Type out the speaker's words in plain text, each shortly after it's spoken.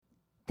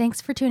Thanks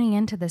for tuning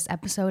in to this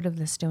episode of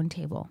The Stone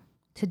Table.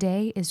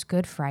 Today is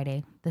Good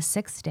Friday, the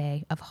 6th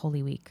day of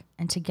Holy Week,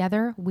 and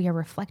together we are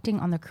reflecting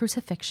on the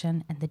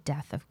crucifixion and the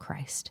death of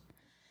Christ.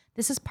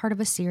 This is part of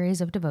a series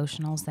of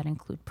devotionals that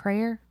include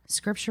prayer,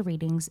 scripture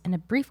readings, and a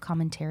brief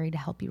commentary to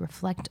help you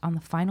reflect on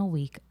the final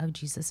week of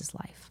Jesus'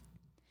 life.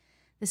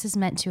 This is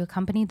meant to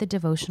accompany the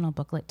devotional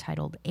booklet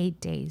titled 8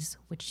 Days,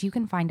 which you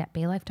can find at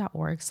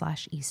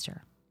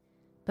baylife.org/Easter.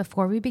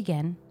 Before we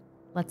begin,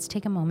 let's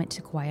take a moment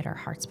to quiet our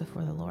hearts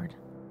before the Lord.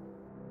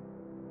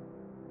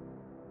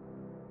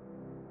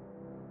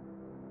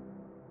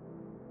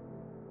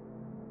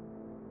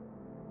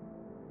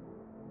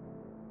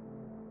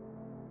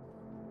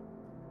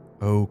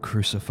 O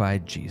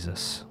crucified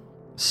Jesus,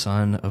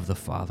 Son of the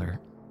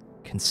Father,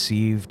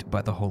 conceived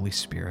by the Holy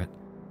Spirit,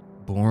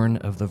 born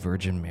of the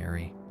Virgin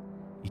Mary,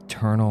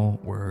 eternal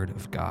Word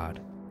of God.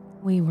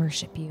 We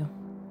worship you.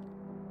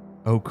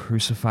 O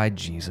crucified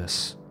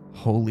Jesus,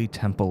 holy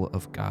temple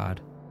of God,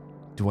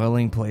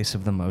 dwelling place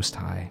of the Most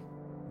High,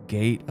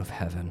 gate of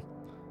heaven,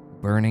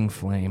 burning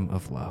flame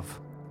of love.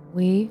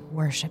 We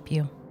worship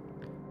you.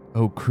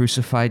 O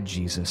crucified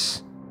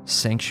Jesus,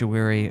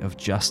 sanctuary of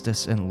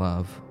justice and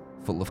love,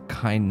 full of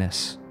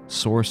kindness,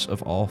 source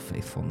of all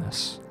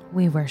faithfulness.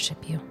 We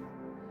worship you.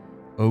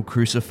 O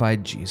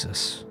crucified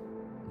Jesus,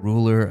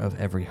 ruler of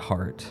every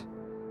heart,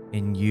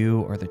 in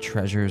you are the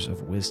treasures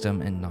of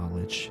wisdom and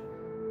knowledge.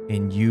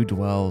 In you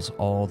dwells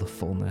all the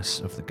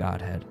fullness of the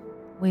Godhead.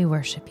 We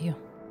worship you.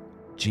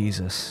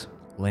 Jesus,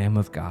 Lamb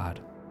of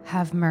God,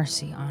 Have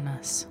mercy on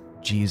us.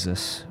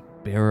 Jesus,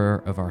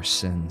 bearer of our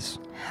sins,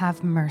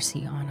 Have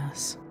mercy on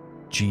us.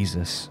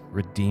 Jesus,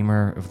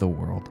 Redeemer of the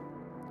world.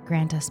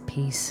 Grant us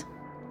peace.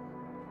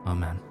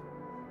 Amen.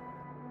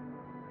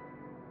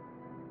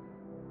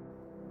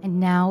 And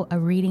now a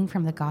reading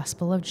from the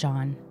Gospel of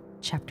John,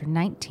 chapter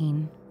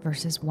 19,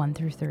 verses 1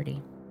 through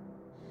 30.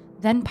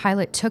 Then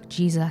Pilate took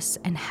Jesus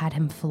and had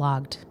him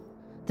flogged.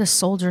 The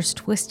soldiers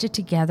twisted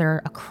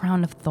together a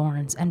crown of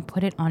thorns and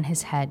put it on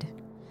his head.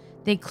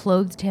 They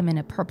clothed him in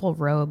a purple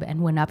robe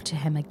and went up to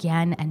him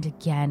again and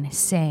again,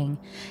 saying,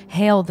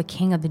 "Hail the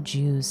King of the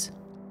Jews!"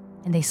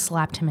 And they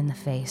slapped him in the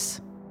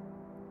face.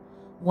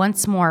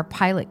 Once more,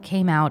 Pilate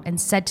came out and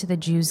said to the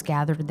Jews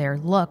gathered there,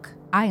 "Look,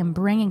 I am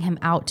bringing him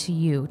out to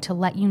you to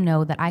let you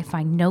know that I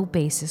find no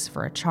basis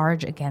for a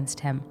charge against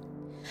him."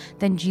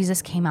 Then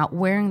Jesus came out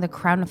wearing the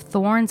crown of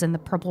thorns and the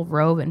purple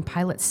robe, and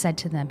Pilate said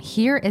to them,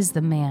 "Here is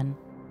the man."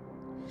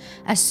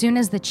 As soon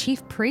as the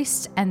chief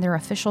priests and their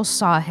officials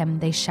saw him,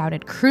 they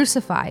shouted,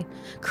 "Crucify!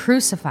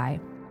 Crucify!"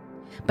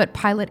 But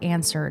Pilate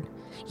answered,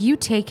 "You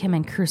take him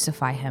and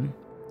crucify him.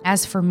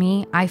 As for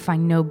me, I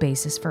find no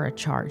basis for a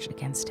charge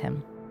against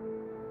him."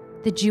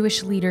 The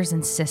Jewish leaders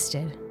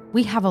insisted,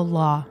 "We have a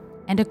law,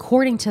 and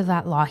according to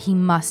that law he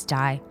must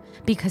die,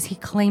 because he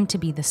claimed to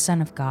be the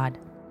Son of God."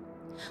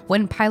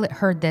 When Pilate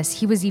heard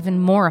this, he was even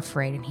more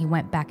afraid, and he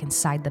went back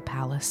inside the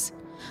palace.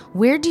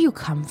 "Where do you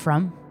come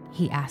from?"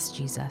 he asked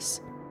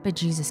Jesus. But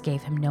Jesus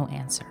gave him no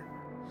answer.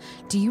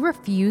 "Do you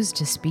refuse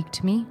to speak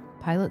to me?"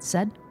 Pilate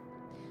said.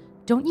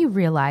 "Don't you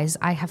realize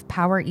I have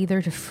power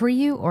either to free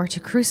you or to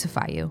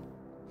crucify you?"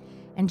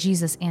 And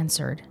Jesus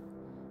answered,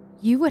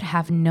 "You would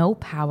have no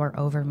power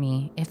over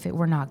me if it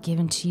were not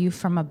given to you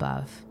from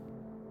above.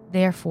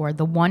 Therefore,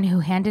 the one who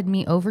handed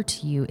me over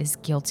to you is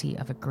guilty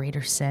of a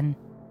greater sin."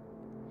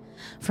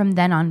 From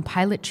then on,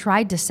 Pilate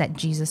tried to set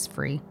Jesus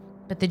free,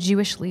 but the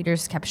Jewish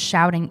leaders kept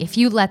shouting, "If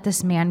you let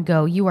this man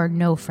go, you are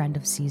no friend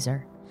of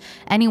Caesar.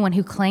 Anyone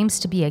who claims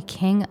to be a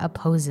king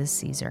opposes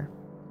Caesar."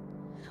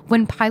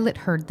 When Pilate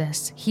heard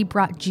this, he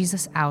brought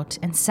Jesus out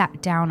and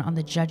sat down on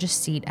the judge's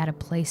seat at a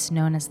place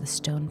known as the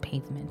Stone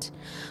Pavement,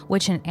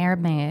 which in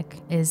Aramaic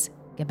is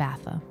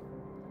Gabbatha.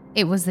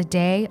 It was the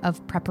day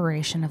of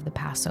preparation of the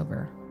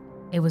Passover.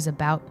 It was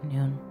about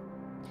noon.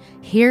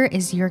 "Here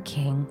is your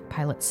king,"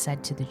 Pilate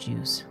said to the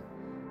Jews.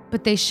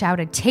 But they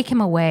shouted, "Take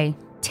him away!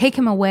 Take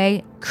him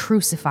away!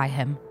 Crucify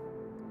him!"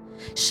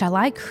 "Shall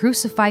I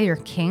crucify your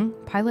king?"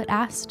 Pilate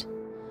asked.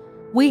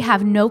 "We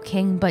have no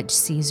king but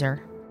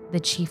Caesar," the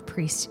chief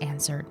priests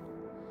answered.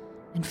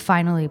 And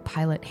finally,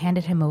 Pilate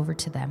handed him over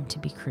to them to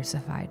be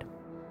crucified.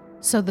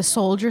 So the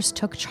soldiers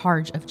took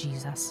charge of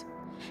Jesus.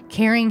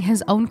 Carrying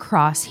his own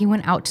cross, he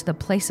went out to the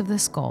place of the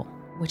skull,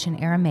 which in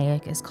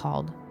Aramaic is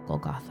called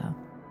Golgotha.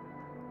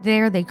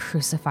 There they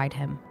crucified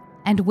him,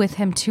 and with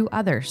him 2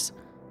 others,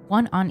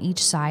 one on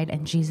each side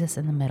and Jesus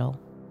in the middle.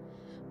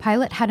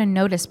 Pilate had a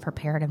notice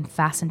prepared and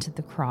fastened to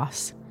the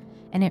cross,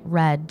 and it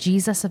read,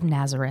 "Jesus of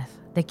Nazareth,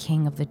 the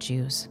King of the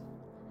Jews."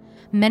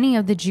 Many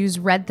of the Jews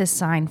read this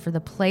sign, for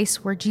the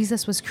place where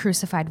Jesus was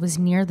crucified was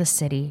near the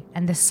city,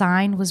 and the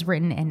sign was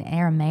written in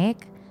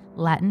Aramaic,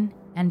 Latin,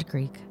 and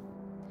Greek.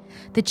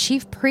 The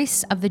chief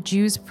priests of the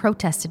Jews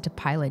protested to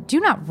Pilate, "Do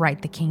not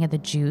write the King of the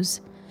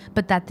Jews,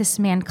 but that this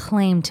man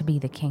claimed to be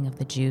the King of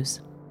the Jews."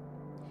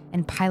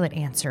 And Pilate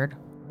answered,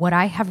 "What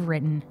I have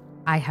written,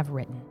 I have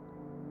written."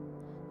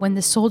 When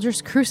the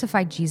soldiers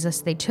crucified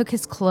Jesus, they took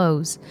his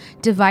clothes,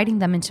 dividing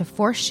them into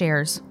 4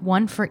 shares,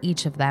 one for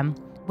each of them,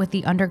 with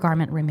the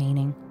undergarment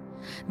remaining.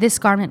 This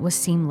garment was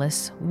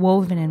seamless,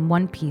 woven in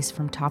one piece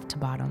from top to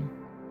bottom.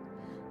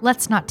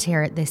 "Let's not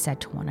tear it," they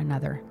said to one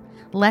another.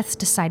 "Let's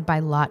decide by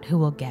lot who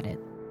will get it."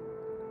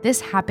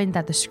 This happened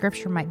that the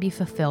scripture might be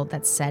fulfilled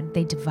that said,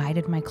 "They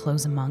divided my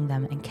clothes among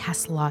them and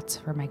cast lots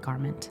for my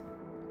garment."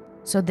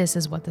 So this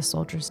is what the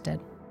soldiers did.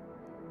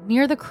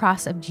 Near the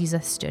cross of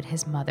Jesus stood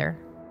his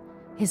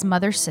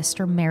mother's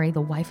sister Mary,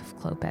 the wife of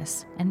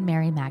Clopas, and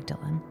Mary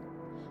Magdalene.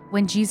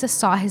 When Jesus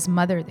saw his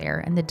mother there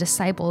and the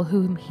disciple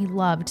whom he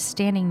loved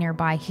standing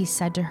nearby, he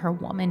said to her,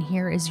 "Woman,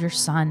 here is your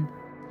son."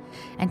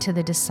 And to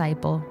the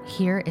disciple,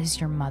 "Here is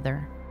your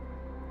mother."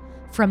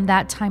 From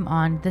that time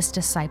on, this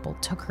disciple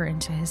took her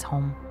into his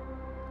home.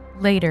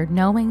 Later,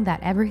 knowing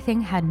that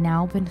everything had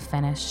now been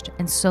finished,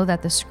 and so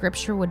that the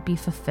scripture would be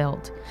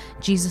fulfilled,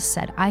 Jesus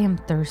said, "I am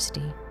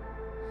thirsty."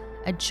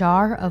 A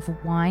jar of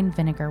wine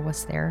vinegar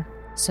was there,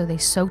 so they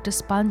soaked a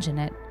sponge in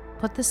it,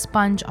 put the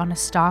sponge on a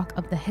stalk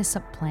of the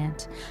hyssop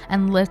plant,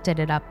 and lifted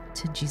it up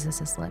to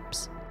Jesus'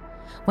 lips.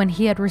 When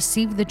he had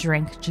received the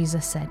drink,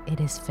 Jesus said, "It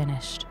is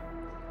finished."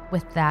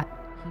 With that,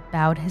 he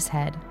bowed his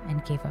head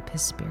and gave up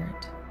his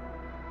spirit.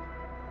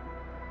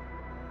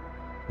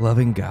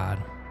 Loving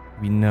God,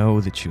 we know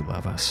that you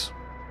love us,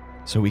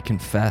 so we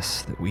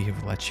confess that we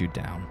have let you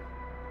down.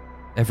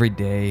 Every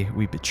day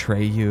we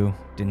betray you,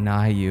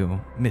 deny you,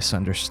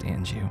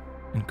 misunderstand you,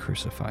 and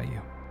crucify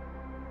you.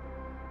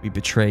 We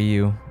betray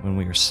you when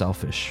we are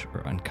selfish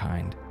or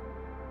unkind.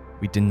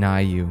 We deny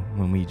you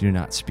when we do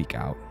not speak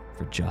out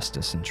for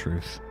justice and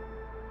truth.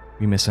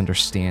 We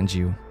misunderstand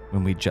you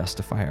when we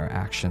justify our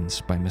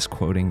actions by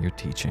misquoting your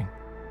teaching.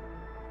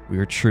 We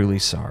are truly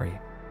sorry,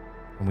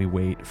 and we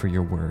wait for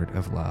your word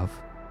of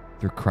love.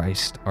 Through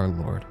Christ our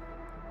Lord.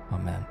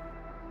 Amen.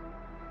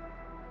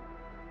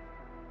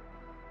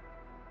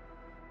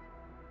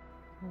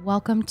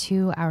 Welcome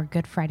to our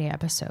Good Friday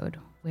episode,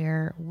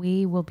 where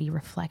we will be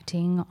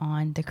reflecting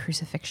on the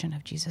crucifixion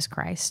of Jesus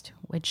Christ,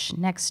 which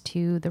next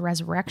to the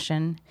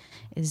resurrection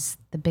is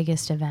the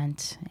biggest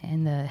event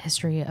in the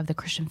history of the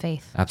Christian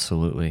faith.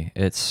 Absolutely.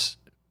 It's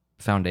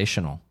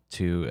foundational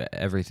to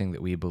everything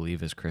that we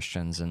believe as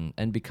Christians.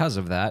 And because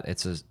of that,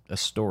 it's a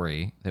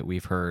story that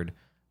we've heard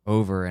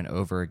over and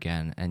over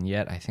again. And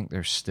yet I think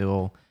there's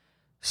still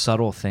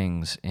subtle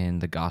things in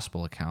the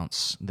gospel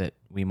accounts that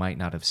we might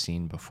not have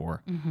seen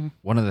before. Mm-hmm.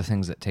 One of the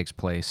things that takes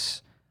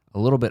place a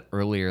little bit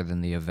earlier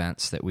than the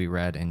events that we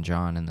read in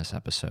John in this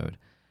episode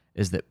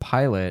is that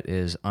Pilate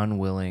is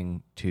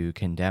unwilling to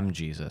condemn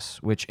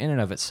Jesus, which in and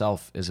of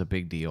itself is a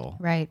big deal.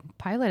 Right.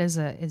 Pilate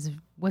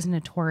was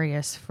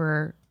notorious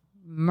for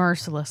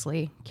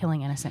mercilessly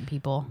killing innocent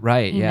people.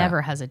 Right. He yeah.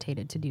 never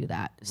hesitated to do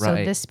that. So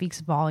Right. this speaks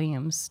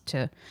volumes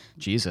to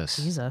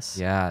Jesus.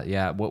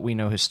 Yeah. What we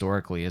know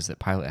historically is that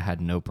Pilate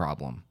had no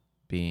problem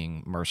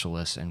being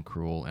merciless and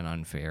cruel and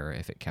unfair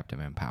if it kept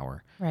him in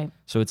power. Right.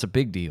 So it's a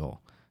big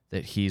deal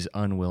that he's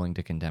unwilling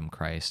to condemn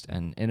Christ.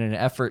 And in an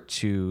effort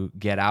to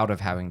get out of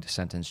having to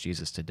sentence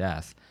Jesus to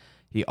death,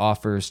 he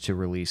offers to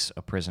release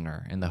a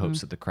prisoner in the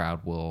hopes that the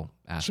crowd will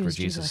ask for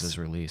Jesus'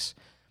 release.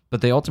 But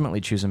they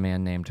ultimately choose a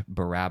man named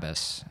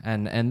Barabbas,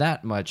 and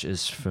that much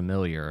is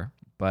familiar.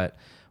 But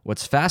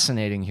what's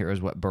fascinating here is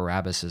what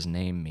Barabbas'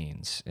 name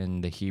means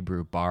in the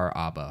Hebrew, Bar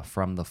Abba,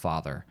 from the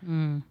Father.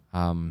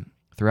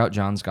 Throughout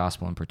John's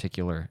Gospel in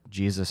particular,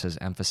 Jesus has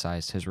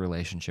emphasized his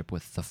relationship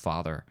with the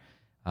Father,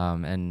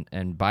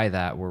 and by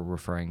that we're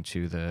referring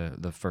to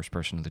the first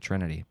person of the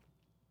Trinity.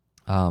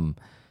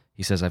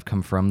 He says, "I've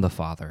come from the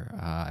Father.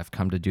 I've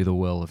come to do the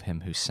will of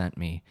him who sent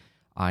me.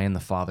 I and the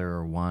Father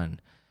are one."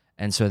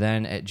 And so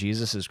then at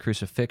Jesus'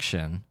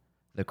 crucifixion,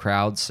 the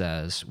crowd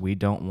says, "We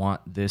don't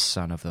want this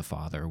son of the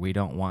Father. We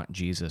don't want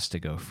Jesus to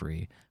go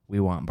free. We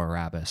want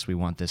Barabbas. We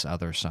want this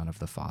other son of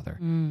the Father."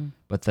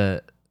 But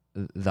the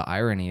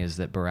irony is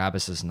that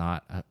Barabbas is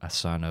not a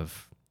son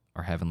of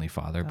our Heavenly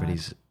Father, but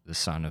he's the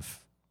son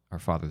of our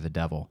father, the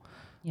devil.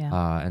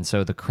 Yeah. And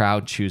so the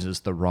crowd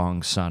chooses the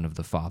wrong son of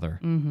the Father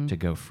to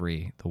go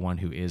free, the one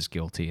who is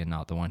guilty and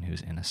not the one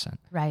who's innocent.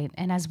 Right.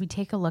 And as we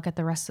take a look at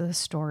the rest of the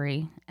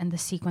story and the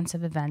sequence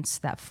of events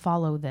that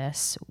follow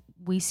this,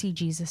 we see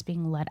Jesus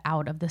being led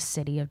out of the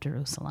city of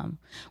Jerusalem,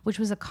 which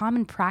was a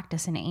common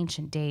practice in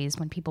ancient days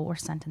when people were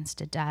sentenced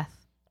to death.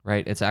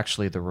 Right. It's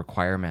actually the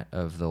requirement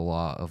of the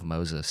law of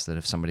Moses that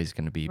if somebody's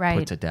going to be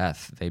put to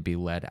death, they be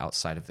led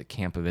outside of the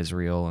camp of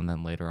Israel and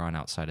then later on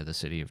outside of the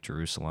city of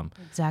Jerusalem.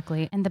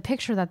 Exactly. And the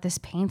picture that this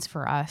paints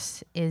for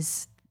us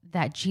is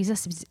that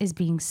Jesus is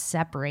being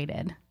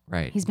separated.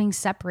 Right. He's being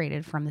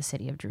separated from the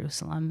city of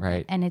Jerusalem.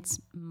 Right. And it's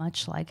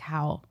much like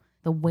how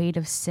the weight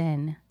of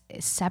sin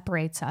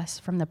separates us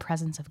from the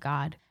presence of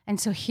God. And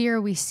so here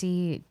we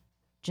see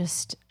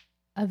just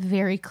a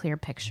very clear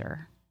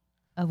picture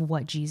of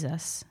what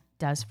Jesus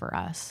does for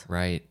us.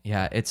 Right.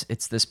 Yeah.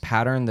 It's this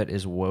pattern that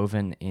is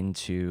woven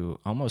into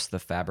almost the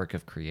fabric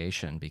of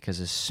creation, because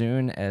as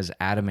soon as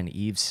Adam and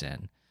Eve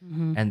sin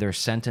and they're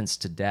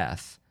sentenced to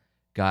death,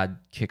 God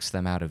kicks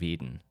them out of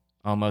Eden,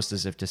 almost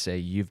as if to say,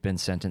 you've been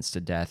sentenced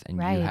to death and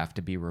you have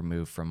to be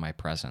removed from my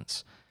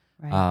presence.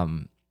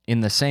 Right.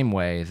 In the same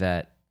way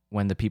that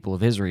when the people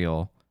of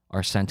Israel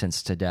are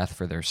sentenced to death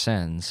for their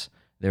sins,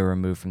 they're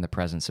removed from the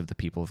presence of the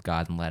people of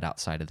God and led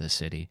outside of the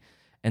city.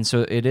 And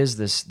so it is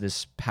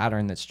this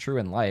pattern that's true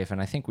in life,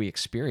 and I think we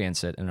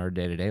experience it in our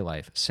day-to-day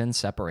life. Sin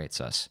separates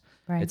us.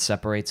 Right. It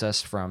separates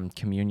us from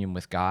communion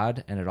with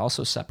God, and it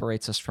also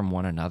separates us from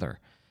one another.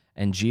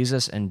 And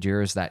Jesus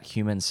endures that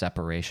human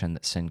separation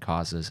that sin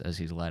causes as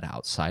he's led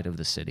outside of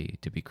the city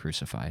to be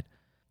crucified.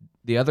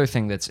 The other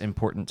thing that's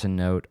important to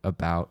note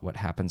about what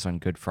happens on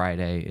Good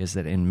Friday is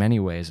that in many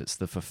ways it's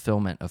the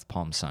fulfillment of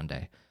Palm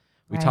Sunday.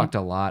 We Right. talked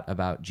a lot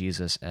about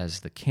Jesus as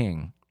the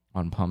king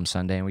on Palm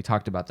Sunday, and we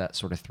talked about that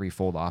sort of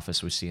threefold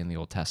office we see in the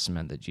Old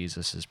Testament, that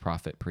Jesus is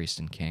prophet, priest,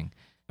 and king.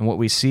 And what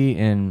we see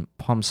in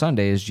Palm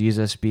Sunday is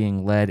Jesus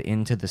being led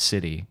into the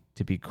city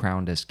to be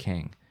crowned as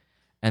king.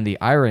 And the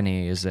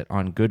irony is that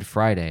on Good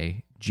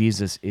Friday,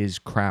 Jesus is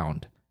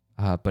crowned,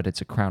 but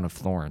it's a crown of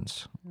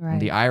thorns. Right.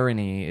 And the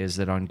irony is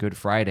that on Good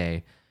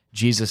Friday,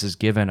 Jesus is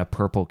given a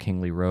purple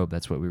kingly robe.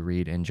 That's what we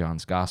read in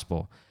John's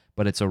gospel.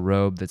 But it's a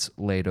robe that's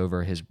laid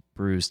over his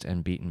bruised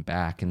and beaten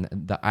back. And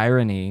the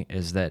irony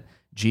is that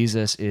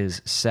Jesus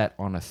is set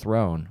on a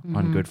throne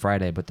on Good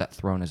Friday, but that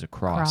throne is a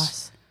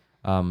cross.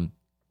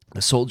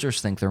 The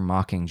soldiers think they're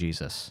mocking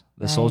Jesus.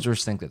 The Right.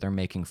 soldiers think that they're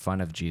making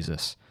fun of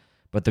Jesus.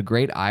 But the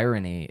great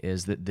irony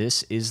is that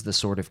this is the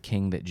sort of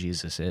king that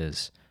Jesus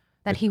is.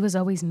 That he was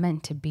always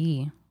meant to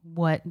be.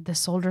 What the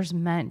soldiers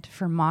meant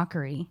for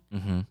mockery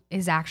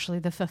is actually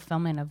the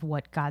fulfillment of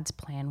what God's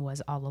plan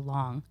was all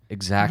along.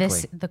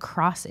 Exactly. The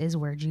cross is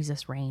where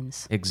Jesus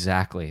reigns.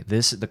 Exactly.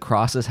 The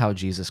cross is how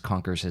Jesus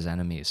conquers his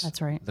enemies.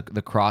 That's right.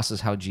 The cross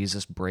is how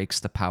Jesus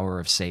breaks the power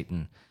of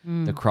Satan.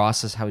 The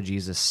cross is how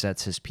Jesus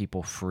sets his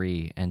people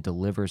free and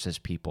delivers his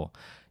people.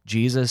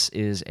 Jesus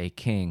is a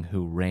king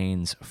who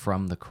reigns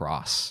from the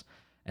cross.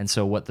 And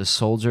so what the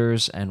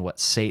soldiers and what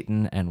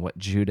Satan and what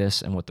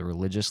Judas and what the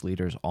religious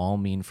leaders all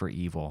mean for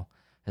evil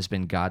has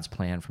been God's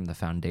plan from the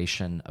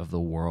foundation of the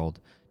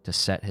world to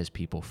set his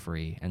people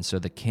free. And so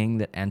the king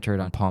that entered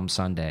on Palm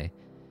Sunday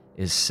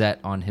is set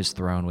on his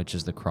throne, which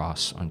is the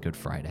cross, on Good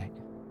Friday.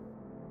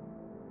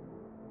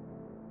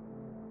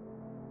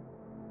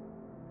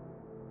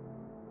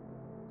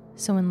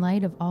 So in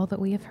light of all that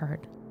we have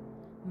heard,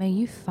 may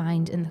you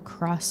find in the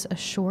cross a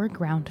sure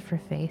ground for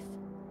faith,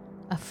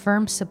 a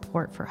firm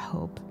support for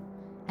hope,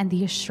 and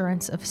the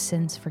assurance of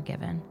sins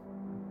forgiven.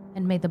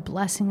 And may the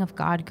blessing of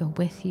God go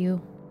with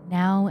you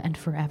now and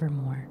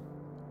forevermore.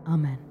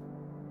 Amen.